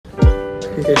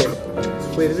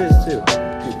Wait, it is too.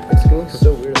 Dude, it's going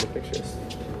so weird in the pictures.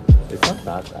 It's not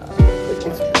that bad. Like,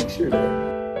 it's picture day.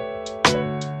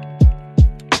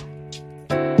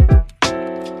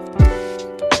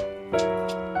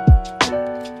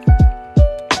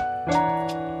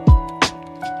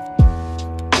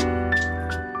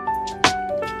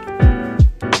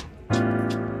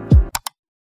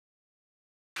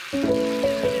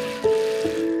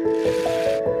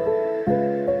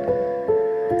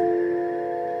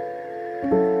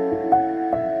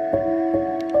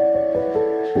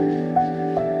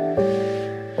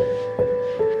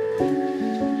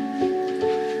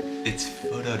 It's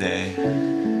photo day.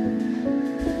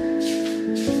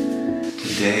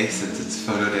 Today, since it's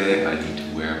photo day, I need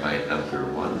to wear my number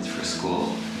ones for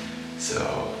school.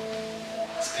 So,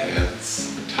 it's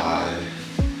pants, a tie,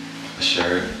 a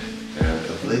shirt, and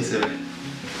a blazer.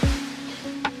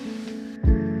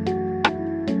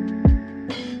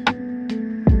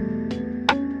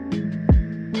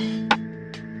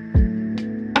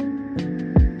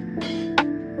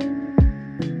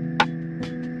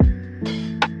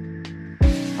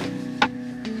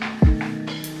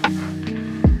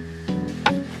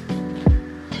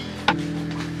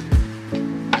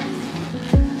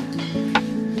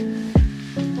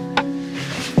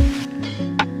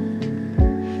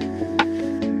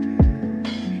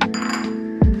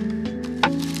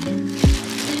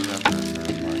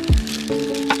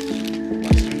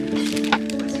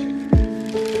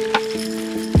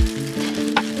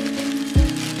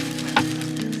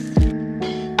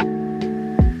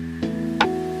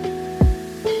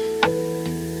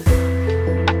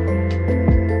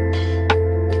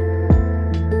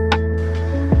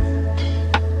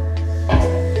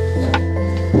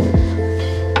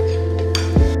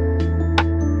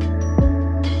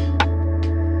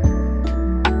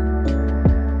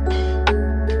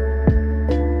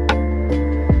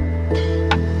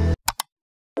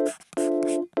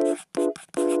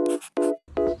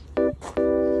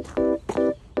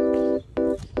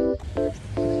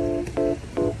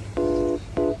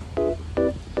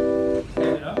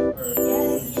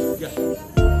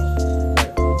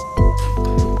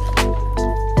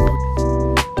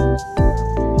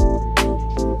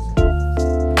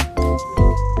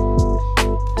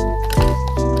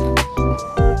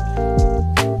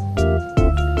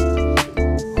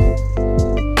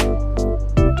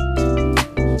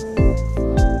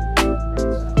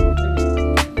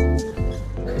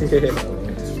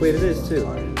 Wait, it is too.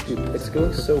 Dude, it's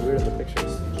going so weird in the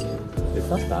pictures. It's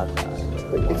not that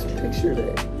bad. Like, it's picture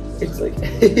day. It's like,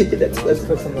 Let's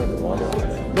put some like water on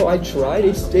it. No, I tried,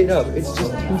 it stayed up. It's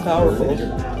just too powerful.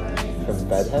 From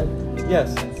bedhead?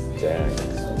 Yes. Damn.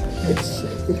 It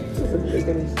doesn't make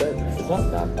any sense. It's not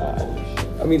that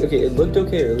bad. I mean, okay, it looked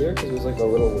okay earlier because it was like a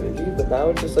little windy, but now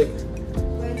it's just like,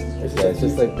 It's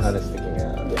just like kind of sticking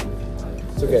out. Yeah.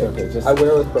 It's okay. It's okay. Just, I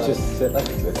wear it with pride. Just sit like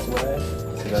this way.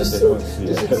 So Just then so- they don't see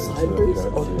is it. it So sideways? they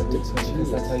don't Oh, see it. it's Because genius.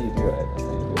 that's how you do it. That's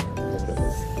how you do it. Look at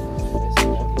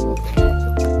this.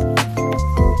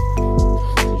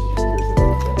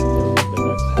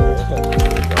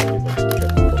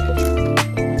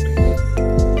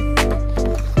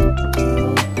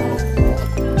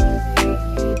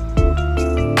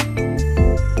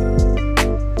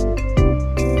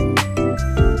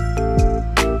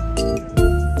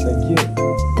 Thank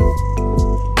you.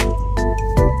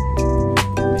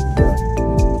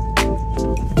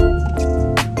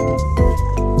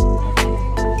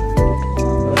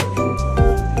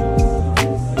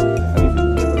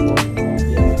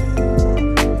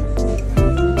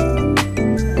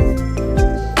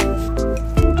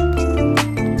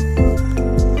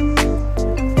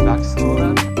 Back to school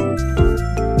then?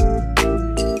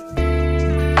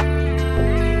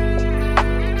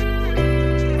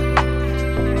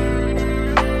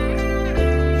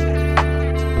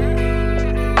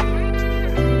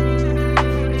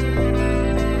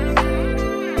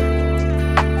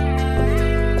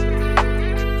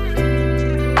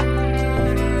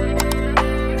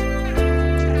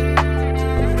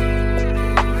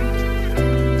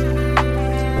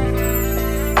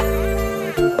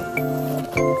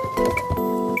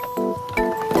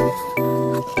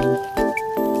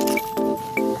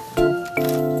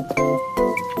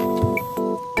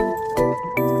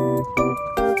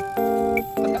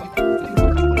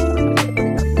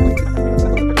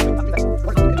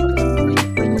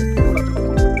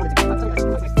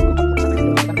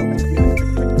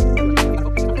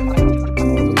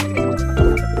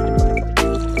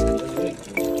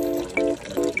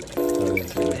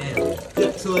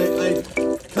 So I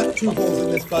cut 2 holes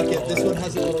in this bucket. This one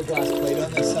has a little glass plate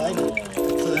on this side.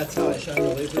 So that's how I shine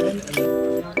the laser in.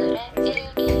 And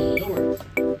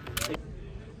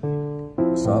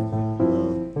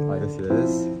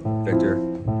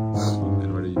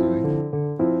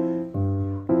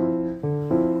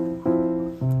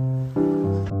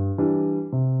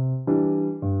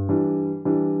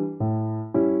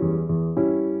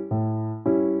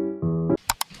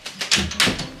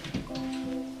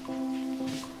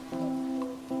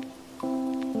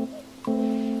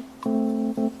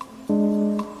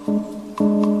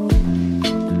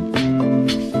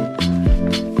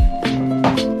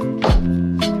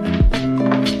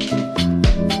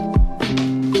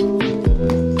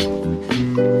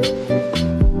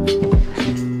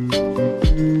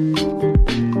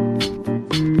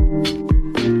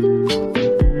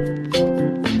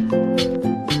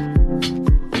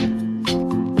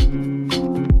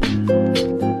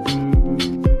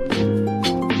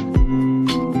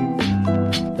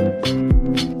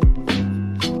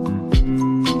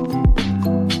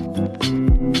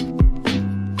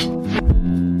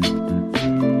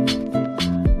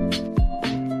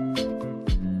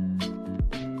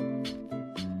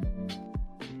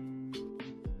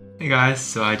guys,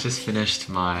 so I just finished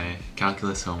my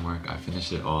calculus homework. I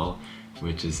finished it all,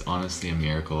 which is honestly a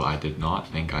miracle. I did not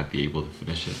think I'd be able to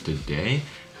finish it today,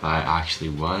 but I actually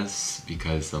was,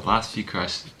 because the last few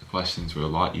questions were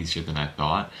a lot easier than I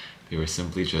thought. They were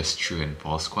simply just true and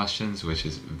false questions, which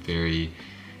is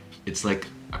it's like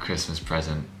a Christmas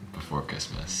present before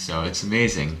Christmas. So it's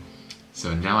amazing.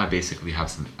 So now I basically have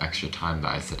some extra time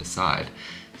that I set aside.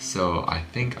 So I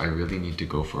think I really need to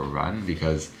go for a run,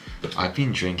 because I've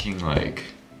been drinking like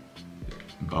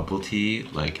bubble tea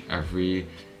like every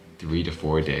 3 to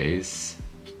 4 days,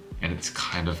 and it's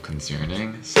kind of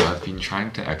concerning. So I've been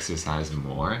trying to exercise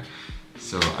more.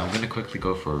 So I'm gonna quickly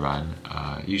go for a run.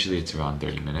 Usually it's around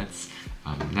 30 minutes.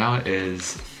 Now it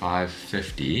is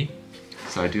 5:50,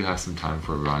 so I do have some time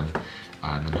for a run.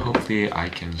 And then hopefully I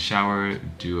can shower,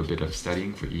 do a bit of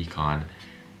studying for Econ,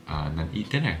 and then eat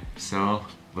dinner. So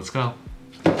let's go.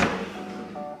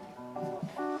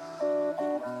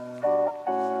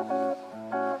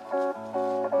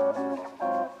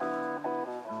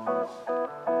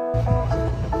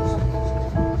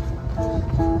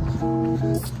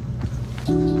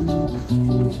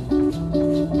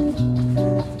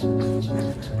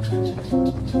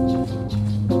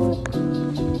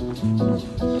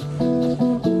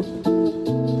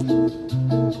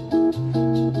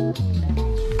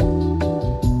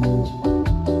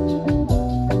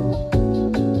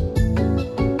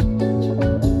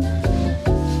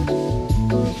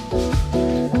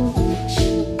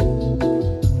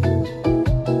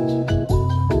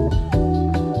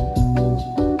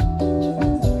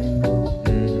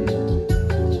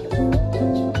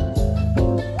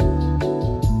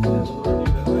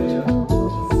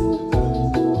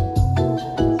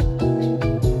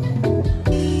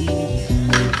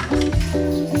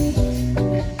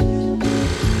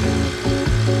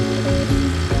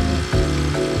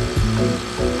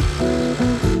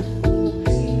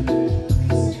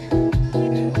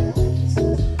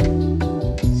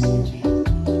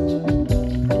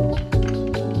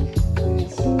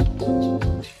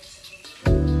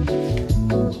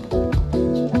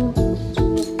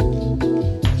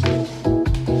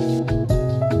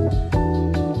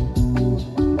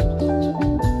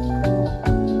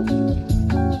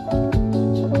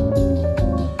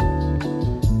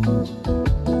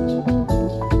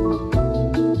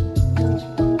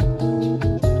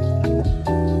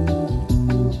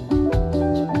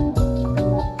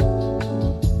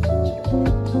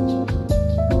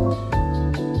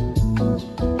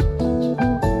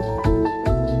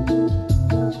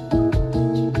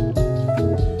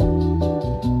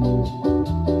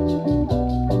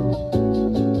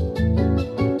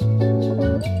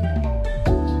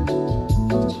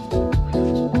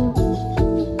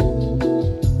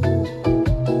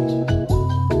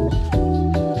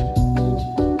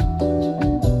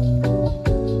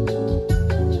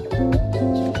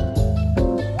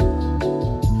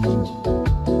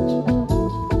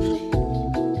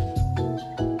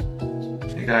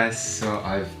 Guys, so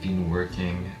I've been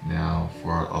working now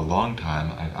for a long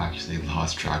time. I've actually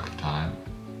lost track of time.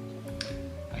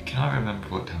 I cannot remember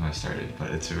what time I started,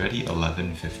 but it's already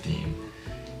 11:15,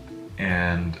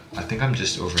 and I think I'm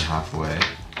just over halfway.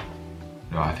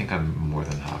 No, I think I'm more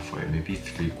than halfway, maybe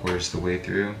 3/4 the way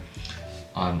through.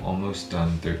 I'm almost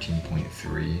done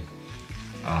 13.3,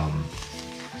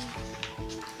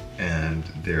 and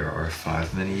there are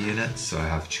 5 mini units, so I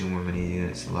have 2 more mini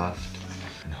units left.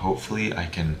 And hopefully I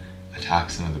can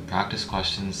attack some of the practice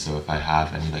questions, so if I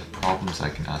have any like problems I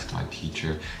can ask my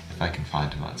teacher if I can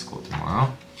find him at school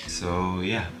tomorrow. So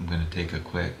yeah, I'm gonna take a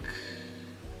quick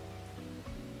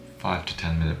 5 to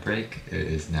 10 minute break. It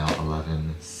is now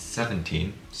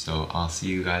 11:17, so I'll see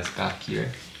you guys back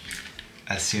here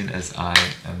as soon as I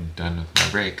am done with my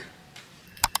break.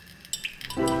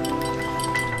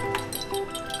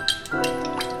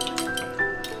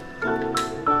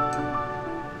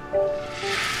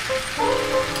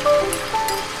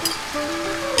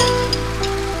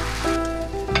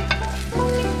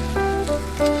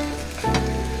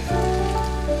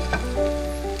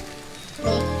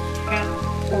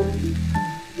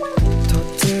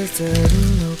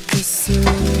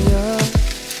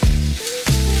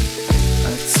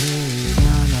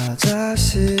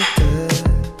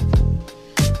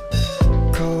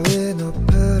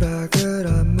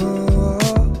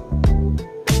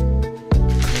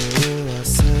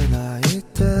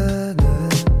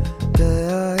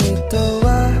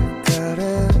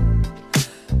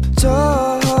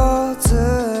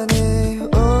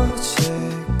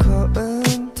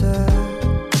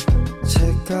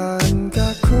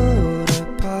 시간과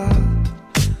쿨을 봐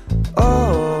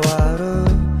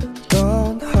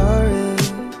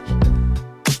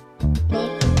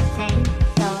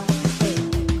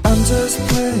just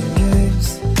playing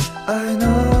games. I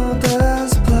know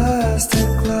there's plastic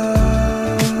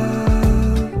cloud.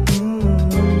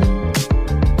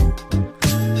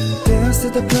 Dance to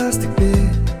the plastic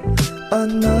beat.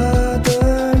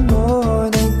 Another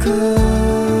morning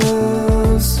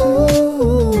comes.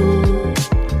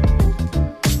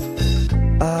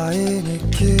 아이니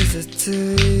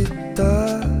기세트 있다.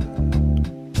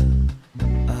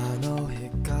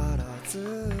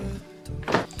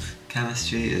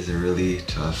 Chemistry is a really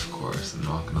tough course, I'm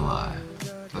not gonna lie.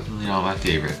 Definitely not my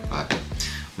favorite, but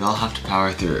we all have to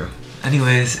power through.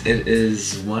 Anyways, it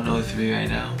is 1:03 right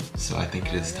now, so I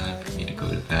think it is time for me to go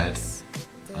to bed.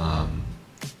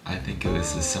 I think it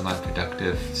was a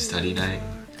semi-productive study night,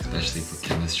 especially for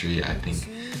chemistry. I think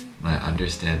my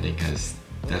understanding has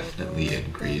definitely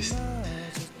increased.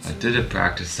 I did a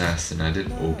practice test and I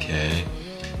did okay.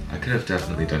 I could have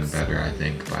definitely done better, I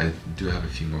think, but I do have a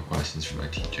few more questions for my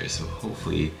teacher, so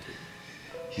hopefully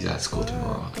he's at school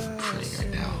tomorrow. I'm praying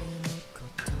right now.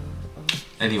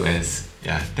 Anyways,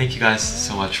 yeah, thank you guys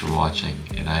so much for watching,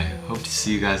 and I hope to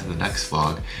see you guys in the next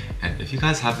vlog. And if you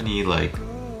guys have any like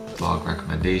vlog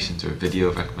recommendations or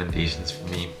video recommendations for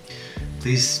me,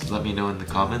 please let me know in the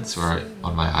comments or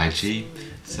on my IG.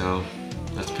 So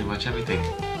that's pretty much everything.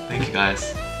 Thank you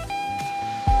guys.